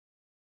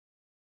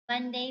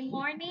Monday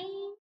morning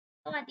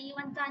สวัสดี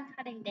วันจันทร์ค่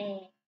ะเด็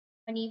ก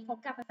ๆวันนี้พบ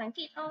กับภาษาอัง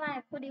กฤษออนไลน์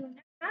กับครูดิว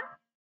นะคะ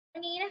วั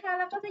นนี้นะคะ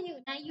เราก็จะอยู่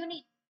ใน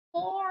Unit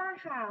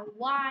 4 ค่ะ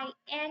Why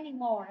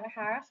Animal นะค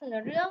ะก็คือ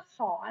เรื่องข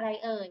องอะไร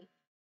เอ่ย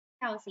แ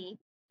ถวสี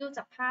ดูจ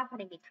ากภาพค่ะ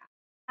เด็กๆค่ะ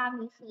ภาพ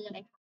นี้คืออะไร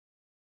คะ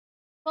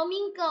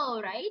Flamingo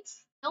right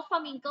นก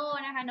Flamingo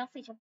นะคะนกสี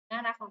ชมพูน่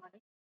ารักของเรา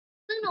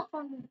ซึ่งนก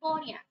Flamingo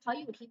เนี่ยเขา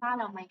อยู่ที่บ้าน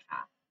เราไหมคะ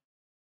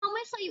เขาไ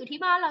ม่เคยอยู่ที่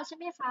บ้านเราใช่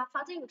ไหมคะเขา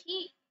จะอยู่ที่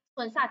ส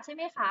วนสัตว์ใช่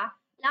ไหมคะ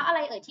แล้วอะไร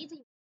เอ่ยที่จะ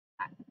อยู่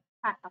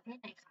สัตว์ประเภท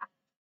ไหนคะ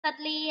สัต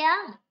ว์เลี้ยง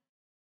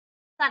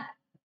สัตว์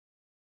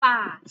ป่า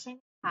ใช่ไห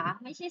มคะ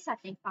ไม่ใช่สัต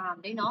ว์ในฟาร์ม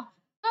ด้วยเนาะ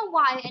ก็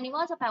wild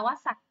animal จะแปลว่า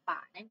สัตว์ป่า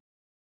นั่น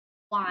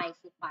wild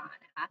คือป่า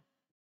นะคะ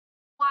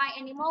wild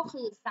animal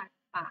คือสัต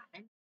ว์ป่า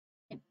นั่น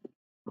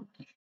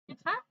นะ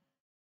คะ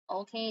โอ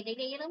เคเด็ก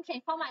ๆอย่าลืมเขียน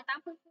ความหมายตาม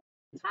คุณครู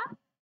นะคะ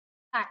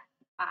สัตว์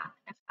ป่า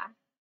นะคะ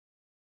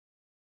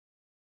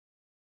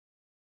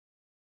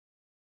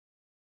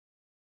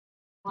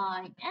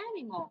wild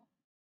animal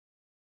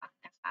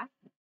นะคะ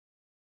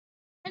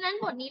ฉะนั้น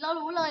บทนี้เรา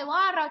รู้เลยว่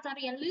าเราจะเ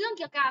รียนเรื่องเ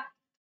กี่ยวกับ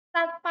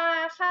สัตว์ป่า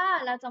ค่ะ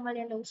เราจะมาเ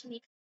รียนรู้ชนิ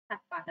ดสัต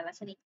ว์ป่าแต่ละ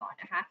ชนิดก่อน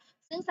นะคะ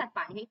ซึ่งสัตว์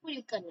ป่าที่พูดอ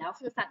ยู่เกินแล้ว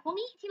คือสัตว์พวก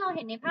นี้ที่เราเ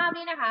ห็นในภาพ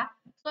นี้นะคะ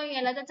ส่วนใหญ่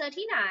เราจะเจอ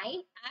ที่ไหน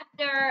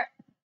after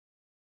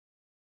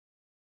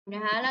น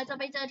ะคะเราจะ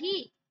ไปเจอที่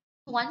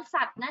สวน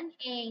สัตว์นั่น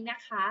เองนะ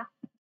คะ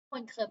ค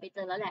นเคยไปเจ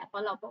อแล้วแหละเพรา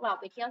ะพวกเรา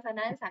ไปเที่ยว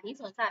นักศึกษาที่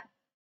สวนสัตว์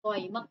บ่อ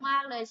ยมา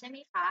กๆเลยใช่ไหม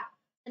คะ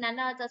ฉะนั้น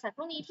เราเจอสัตว์พ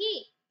วกนี้ที่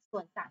ส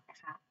วนสัตว์นะ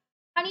คะ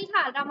คราวนี้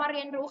ค่ะเรามาเ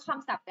รียนรู้ค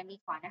ำศัพท์กันดี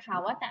กว่านะคะ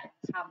ว่าแต่ละ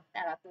คำแ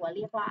ต่ละตัวเ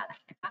รียกว่าอะไร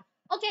นะคะ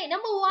โอเค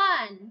number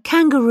one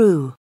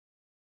kangaroo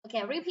โอเค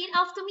repeat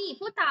after me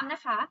พูดตามน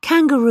ะคะ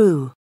kangaroo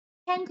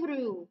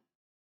kangaroo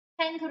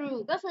kangaroo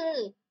ก็คือ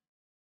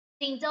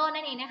จิงโจ้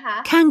นั่นเองนะคะ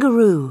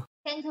kangaroo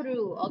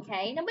kangaroo โอเค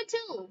number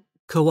two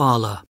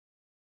koala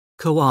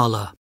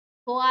koala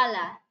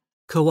koala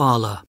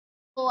koala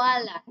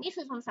koala นี่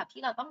คือคำศัพท์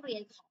ที่เราต้องเรีย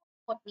นของ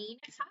บทนี้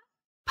นะคะ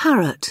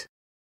parrot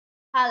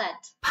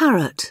parrot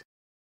parrot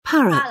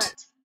parrot parrot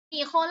มี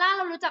โคล่าเ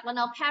รารู้จักแล้วเ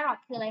นาะ parrot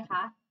คืออะไรค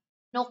ะ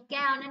นกแ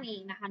ก้วนั่นเอ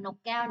งนะคะนก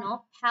แก้วเนาะ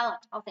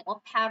parrot เอาเสียงว่า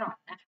parrot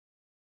นะคะ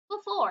number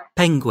four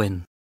penguin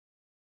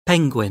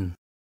penguin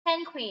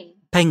penguin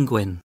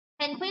penguin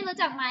penguin รู้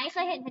จักไหมเค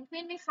ยเห็น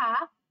penguin ไหมคะ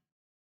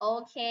โอ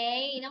เค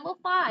number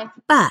five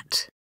bat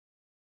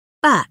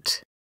bat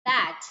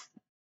bat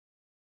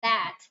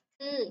bat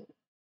คือ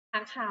ค้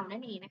างคาวนั่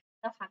นเองนะคะ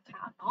เจ้าค้างค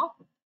าวเนาะ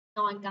น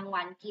อนกลาง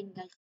วันกินก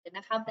ลางคืนน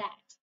ะคะ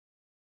bat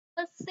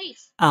number six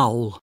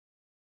owl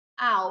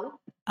owl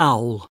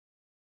owl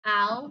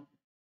owl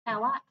แปล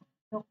ว่า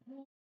นกฮู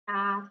กต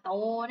าโต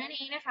นั่นเอ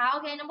งนะคะโอ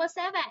เค number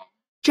seven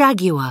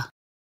jaguar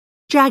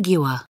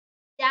jaguar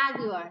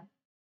jaguar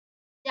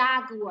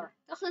jaguar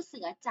ก็คือเสื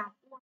อจา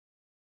กัว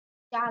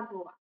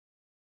jaguar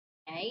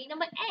okay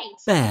number eight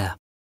bear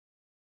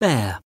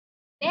bear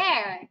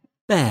bear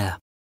bear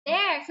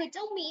bear คือเ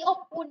จ้าหมีอบ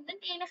อุ่นนั่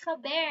นเองนะคะ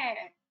bear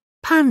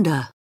panda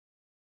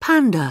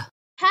panda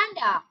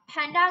panda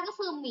panda ก็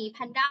คือหมีแพ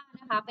นด้า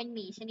นะคะเป็นห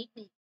มีชนิดห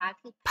นึ่งนะคะ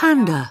คือ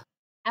panda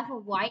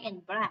apple white and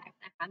black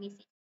นะคะมี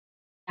สี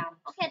ด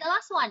ำโอเค the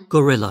last one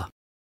gorilla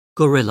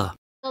gorilla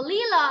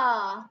gorilla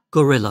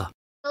gorilla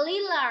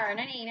gorilla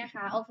นั่นเองนะค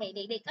ะโอเคเ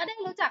ด็กๆก็ได้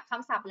รู้จักค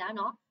ำศัพท์แล้ว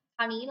เนาะค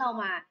ราวนี้เรา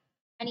มา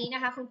อันนี้น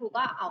ะคะคุณครู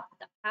ก็เอา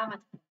จากภาพมา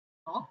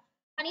เนาะ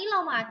คราวนี้เรา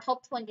มาทบ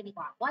ทวนกันดีก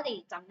ว่าว่าเด็ก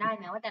จำได้ไ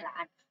หมว่าแต่ละ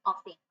อันออก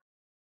เสียง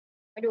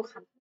มาดูค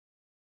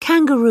ำ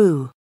kangaroo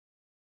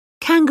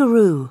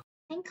kangaroo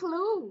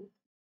kangaroo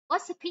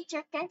what's the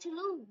picture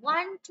kangaroo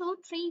 1 2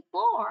 3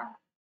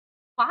 4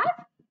 5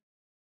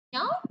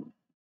 no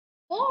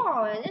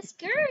 4 that's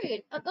good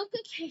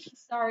okay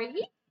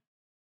sorry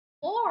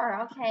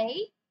 4 okay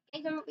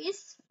kangaroo is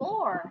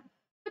 4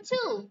 number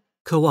 2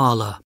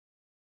 koala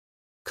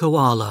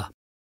koala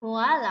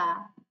koala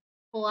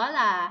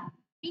koala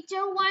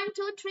picture 1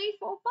 2 3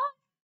 4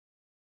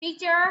 5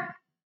 picture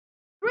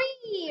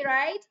 3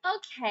 right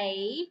okay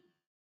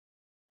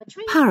number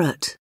 3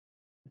 parrot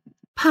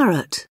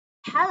parrot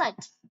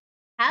parrot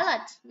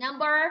parrot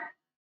number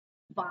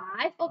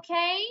 5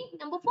 okay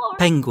number 4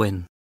 penguin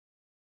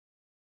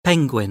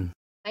penguin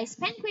Nice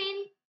penguin.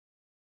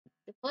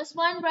 The first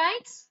one,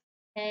 right?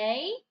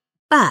 Okay.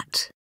 bat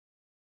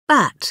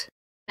bat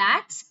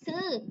That คื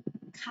อ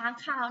ค้าง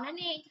คาวนั่น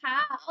เองค่ะ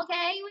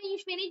Okay. When you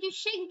finish, you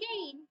shake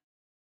again.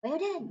 Well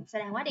done. แส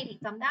ดงว่าเด็ก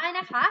ๆจำได้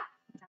นะคะ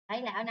จำได้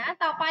แล้วนะ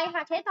ต่อไปค่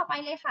ะเทสต่อไป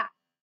เลยค่ะ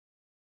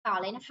ต่อ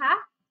เลยนะคะ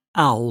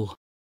owl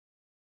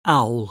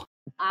owl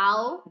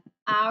owl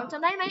owl จ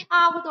ำได้ไหม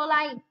owl คือตัวอะไร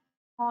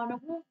พอน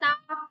กฮูกตา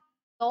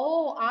โต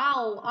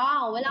owl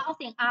owl เวลาเอาเ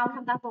สียง owl ท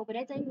ำตาโตไปไ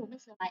ด้จะอยู่ไม่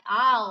เสียอะไร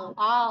owl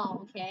owl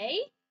okay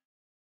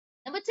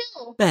number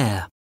 2 bear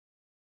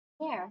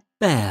bear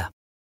bear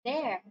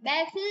bear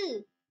bear คือ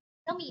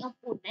เจ้าหมีอบ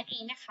อุ่นนั่นเอ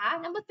งนะคะ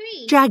number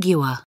 3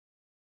 jaguar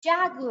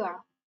jaguar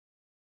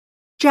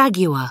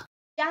jaguar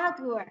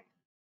jaguar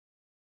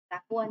จา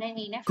กัวนั่นเ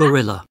องนะคะ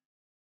gorilla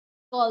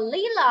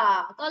gorilla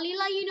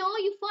gorilla you know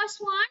you first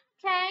one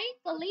okay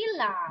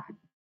gorilla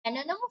and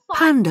then number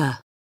 5 panda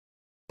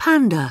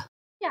panda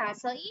yeah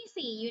so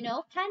easy you know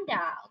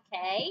panda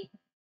okay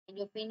Can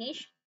you finish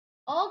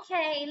โอเค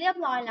เรียบ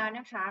ร้อยแล้ว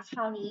นะคะคร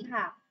าวนี้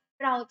ค่ะ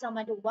เราจะม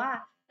าดูว่า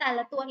แต่ล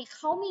ะตัวนี่เ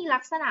ขามีลั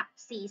กษณะ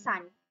สีสั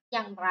นอ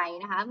ย่างไร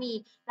นะคะมี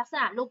ลักษ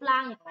ณะรูปร่า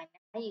งอย่างไรน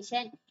ะคะอย่างเ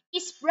ช่น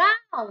is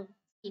brown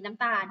สีน้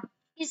ำตาล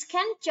is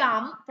can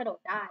jump กระโดด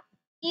ได้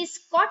is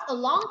got a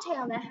long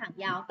tail และหาง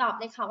ยาวตอบ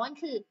เลยค่ะว่า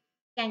คือ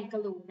แกงกะ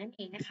รูนั่นเอ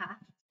งนะคะ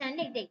ฉะนั้น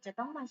เด็กๆจะ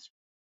ต้องมา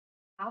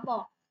บอ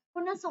กคุ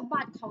ณสม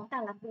บัติของแต่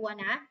ละตัว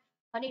นะ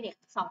เพราะเด็ก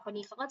ๆ2 คน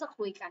นี้เขาก็จะ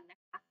คุยกันนะ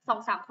คะ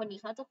2-3 คนนี้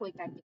เขาจะคุย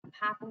กันเกี่ยวกับภ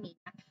าพพวกนี้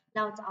นะเร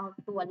าจะเอา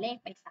ตัวเลข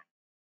ไปใส่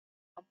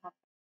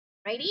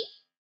Ready?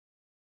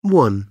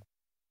 1.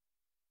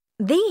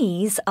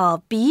 These are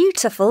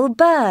beautiful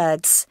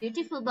birds.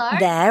 Beautiful bird.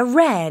 They're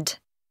red.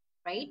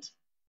 Right.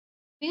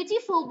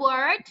 Beautiful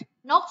bird.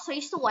 นก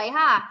สวยๆ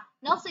ค่ะ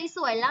นกส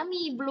วยๆแล้ว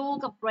มี blue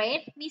กับ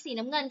red มีสี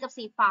น้ำเงินกับ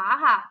สีฟ้า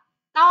ค่ะ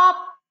ตอบ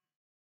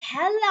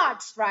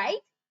Parrots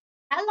right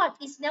Parrot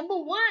is number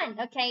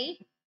 1 okay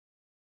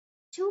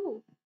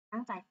 2ตั้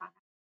งใจฟัง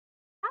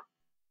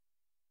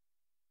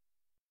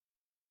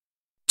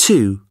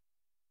 2.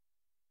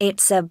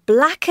 It's a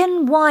black and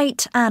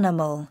white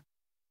animal.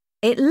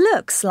 It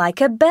looks like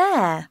a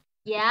bear.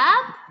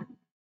 Yep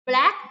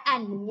black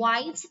and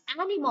white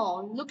animal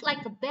look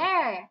like a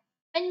bear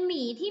เป็นห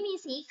มีที่มี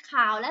สีข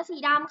าวและสี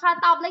ดำค่ะ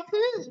ตอบเลย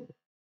คือ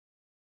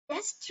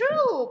That's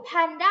true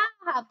panda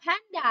ค่ะ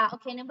panda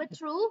okay number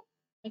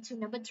 2 next to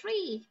number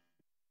 3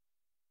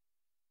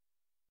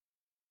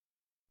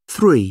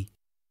 3.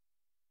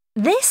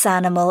 This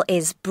animal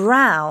is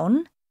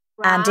brown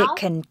and it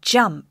can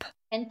jump.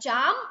 Can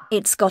jump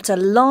It's got a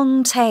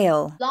long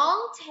tail.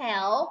 long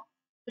tail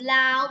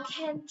brown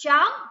can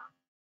jump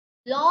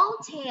long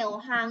tail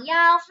หางย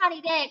าวค่ะ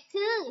เด็กๆ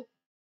คือ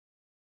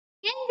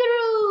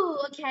kangaroo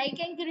okay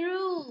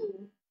kangaroo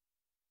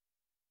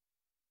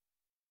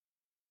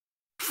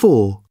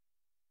 4.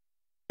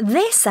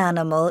 This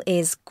animal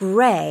is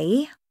grey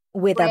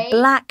with a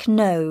black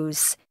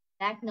nose.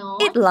 black nose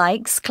It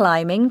likes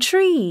climbing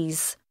trees.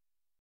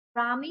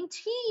 climbing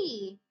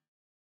tree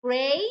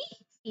gray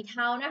สีเท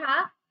านะคะ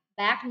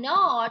black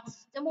nose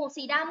จมูก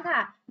สีดำค่ะ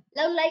แ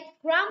ล้ว like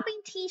climbing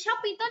tree ชอบ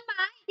ปีนต้นไ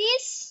ม้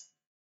this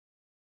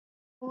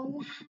โค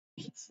ลา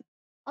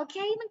โอเค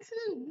มันคื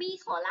อมี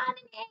โคลา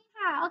นั่นเอง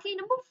ค่ะโอเค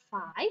number 5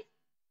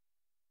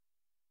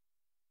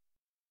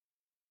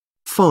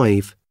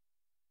 5.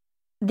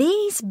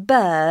 These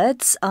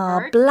birds are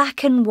black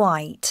and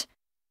white.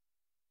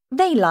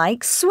 They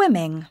like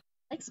swimming.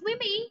 like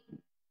swimming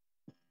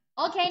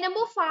okay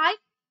number 5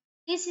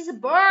 this is a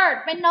bird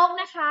เป็นนก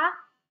นะคะ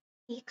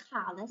สีข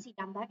าวและสี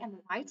ดำ black and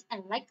white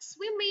and like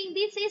swimming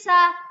this is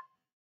a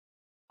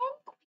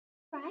penguin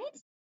right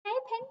okay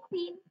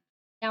penguin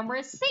number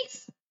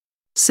 6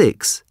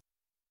 6.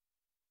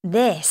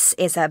 This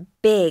is a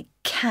big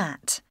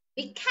cat.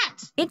 big cat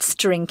It's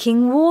drinking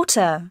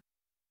water.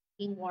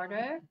 drinking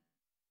water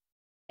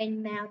เป็น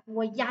แมวตั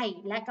วใหญ่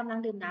และกำลัง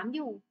ดื่มน้ำอ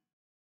ยู่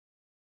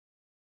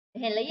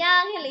เห็นหรือยั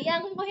ง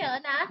คุณผู้เห็นแ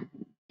ล้วนะ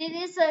this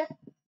is a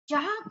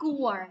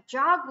jaguar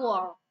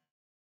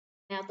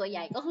แมวตัวให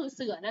ญ่ก็คือเ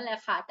สือนั่นแหละ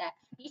ค่ะแต่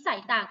นิสัย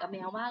ต่างกับแม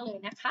วมากเลย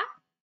นะคะ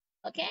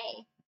โอเค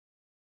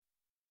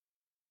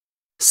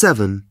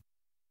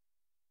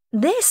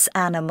 7. This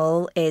animal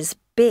is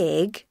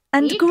big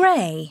and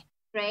grey.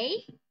 gray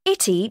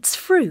It eats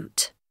fruit.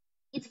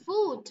 it's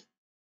food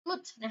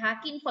นะคะ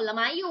กินผลไ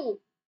ม้อยู่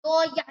ตัว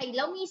ใหญ่แ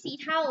ล้วมีสี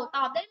เทาต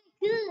อบได้เลย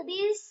คือ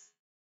this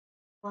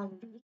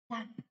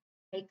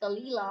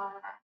gorilla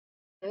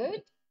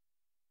good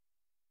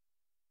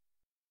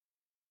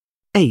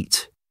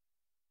 8.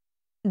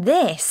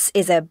 This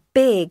is a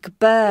big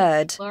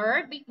bird.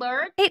 big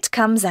bird It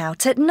comes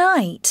out at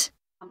night.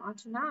 come out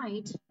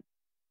tonight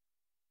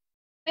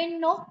เป็น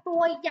นกตั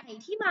วใหญ่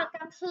ที่มาก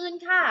ลางคืน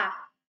ค่ะ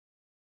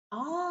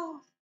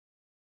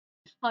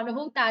ฮอน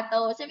ฮูกตาโต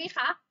ใช่ไหมค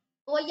ะ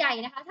ตัวใหญ่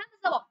นะคะถ้า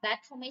จะบอกแบท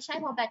เขาไม่ใช่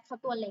เพราะแบทเขา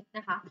ตัวเล็กน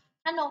ะคะ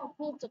ถ้านก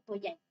ฮูกจะตัว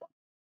ใหญ่กว่า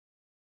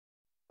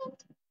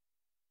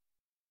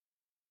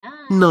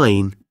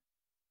 9.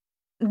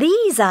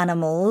 These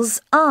animals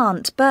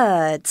aren't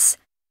birds,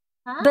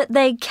 but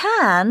they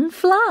can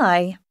fly.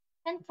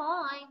 can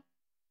fly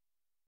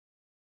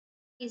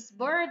is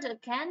bird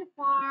can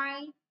fly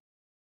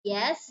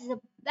yes the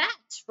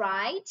bat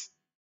right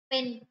เป็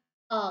น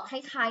ค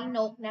ล้ายๆน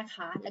กนะค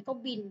ะแล้วก็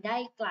บินได้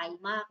ไกล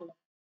มากเลย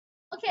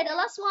okay the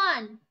last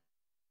one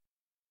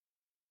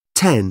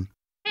 10.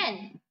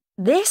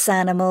 This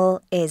animal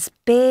is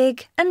big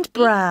and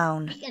brown.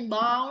 big and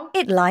brown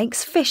It likes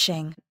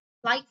fishing.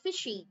 like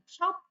fishing ช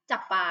อบจั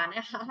บปลาน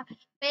ะคะ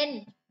เป็น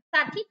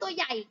สัตว์ที่ตัวใ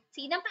หญ่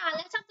สีน้ำตาลแ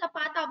ละชอบจับป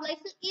ลาตอบเลย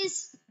คือ is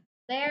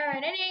bear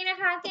นั่นเองนะ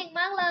คะเก่ง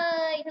มากเล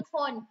ยทุกค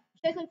น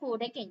ช่วยคุณครู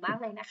ได้เก่งมาก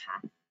เลยนะคะ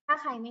ถ้า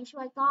ใครไม่ช่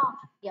วยก็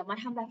เดี๋ยวมา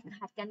ทำแบบฝึก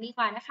หัดกันดีก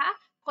ว่านะคะ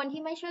คน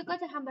ที่ไม่ช่วยก็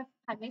จะทำแบบฝึ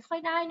กหัดไม่ค่อย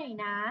ได้หน่อย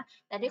นะ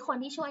แต่ด้วยคน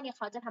ที่ช่วยเนี่ยเ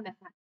ขาจะทำแบบ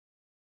ฝึกหัด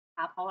นะค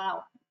ะเพราะว่าเรา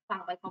ฟัง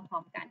ไปพร้อ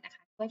มๆกันนะค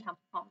ะช่วยท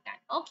ำพร้อมกัน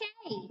โอเค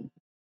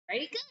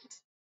very good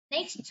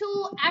next to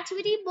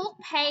activity book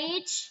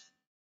page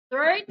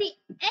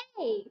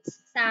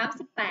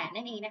 38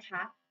 นั่นเองนะค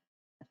ะ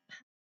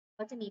เข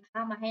าจะมีภา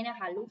พมาให้นะ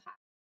คะลูกค่ะ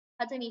เข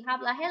าจะมีภาพ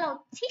แล้วให้เรา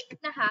ทิก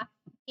นะคะ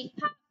ทิก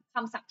ภาพ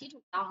ำศัพท์ที่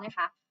ถูกต้องนะค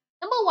ะ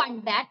Number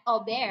 1 bat or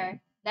bear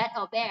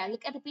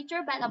look at the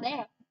picture bat or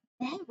bear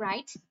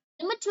right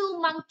Number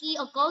 2 monkey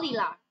or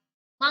gorilla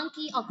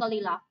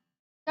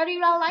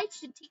gorilla likes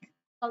to take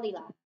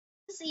gorilla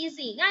it's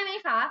easy ง่ายไหม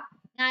คะ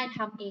ง่ายท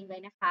ำเองเล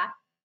ยนะคะ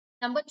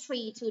Number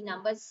 3 to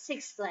Number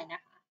 6 เลยน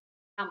ะคะ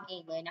ทำเอ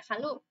งเลยนะคะ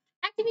ลูก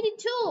Activity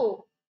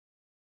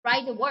 2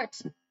 write the word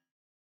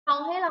เขา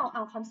ให้เราเอ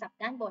าคำศัพท์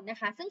ด้านบนนะ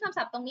คะซึ่งคำ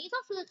ศัพท์ตรงนี้ก็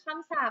คือค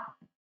ำศัพท์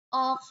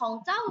ของ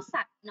เจ้า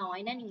สัตว์น้อย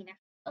นั่นเองนะ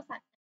คะเจ้าสั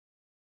ตว์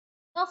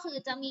ก็คือ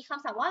จะมีค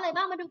ำศัพท์ว่าอะไร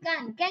บ้างมาดูกั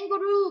น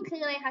kangaroo คื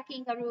ออะไรคะ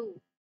kangaroo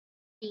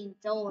จิง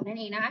โจ้นั่น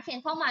เองนะคะเขียน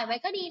ความหมายไว้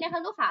ก็ดีนะคะ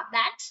ลูกค่ะ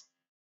bat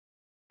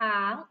ค้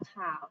างข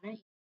าวนั่นเ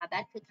องค่ะ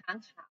bat คือค้าง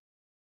ขาว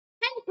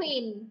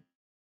penguin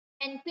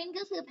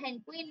ก็คือ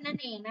penguin นั่น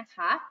เองนะค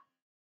ะ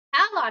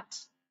parrot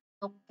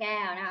นกแก้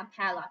วนะคะ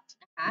parrot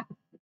นะคะ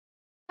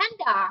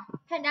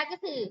panda ก็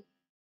คือ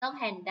เจ้าแพ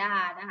นด้า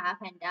นะคะ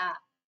panda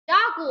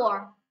jaguar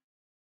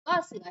ก็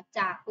เสือจ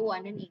ากัว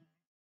นั่นเอง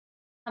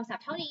คำศัพ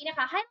ท์เท่านี้นะค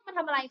ะให้เรามาท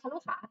ำอะไรคะลู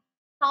กค้า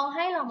เขาใ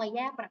ห้เรามาแย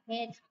กประเภ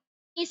ทค่ะ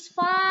is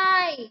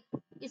fly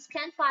is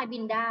can fly บิ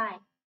นได้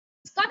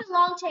it's got a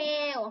long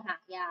tail หา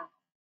งยาว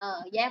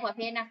แยกประเ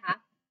ภทนะคะ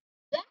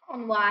black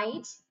and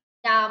white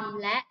ด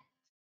ำและ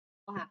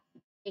ค่ะ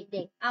เ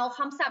ด็กๆเอาค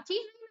ำศัพท์ที่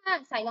ให้มา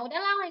ใส่ลงด้า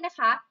นล่างเลยนะค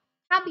ะ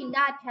ถ้าบินไ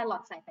ด้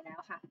parrot ใส่ไปแล้ว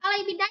ค่ะอะไร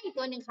บินได้อีก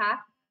ตัวหนึ่งคะ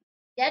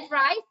Get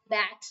right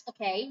bat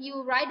okay you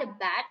write the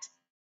bat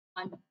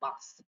on the box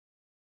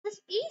it's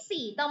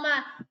easy ต่อมา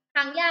ห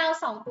างยาว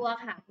2ตัว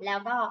ค่ะแล้ว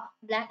ก็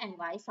black and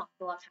white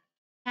 2ตัวค่ะ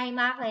ง่าย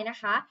มากเลยนะ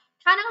คะ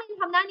ถ้านักเรียน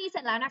ทำหน้านี้เส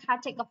ร็จแล้วนะคะ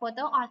take a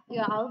photo on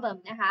your album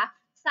นะคะ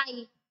ใส่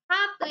ภ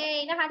าพตัวเอ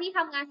งนะคะที่ท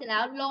ำงานเสร็จแล้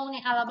วลงใน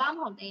อัลบั้ม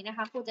ของตัวเองนะค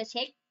ะครูจะเ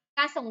ช็คก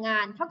ารส่งงา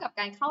นเท่ากับ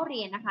การเข้าเรี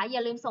ยนนะคะอย่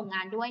าลืมส่งง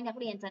านด้วยนัก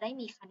เรียนจะได้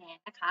มีคะแนน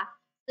นะคะ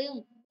ซึ่ง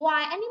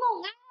why animal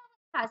ง่าย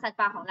ค่ะสัตว์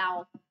ป่าของเรา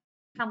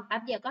ทำแป๊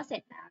บเดียวก็เสร็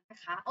จแล้วนะ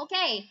คะโอเค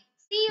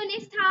see you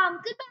next time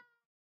goodbye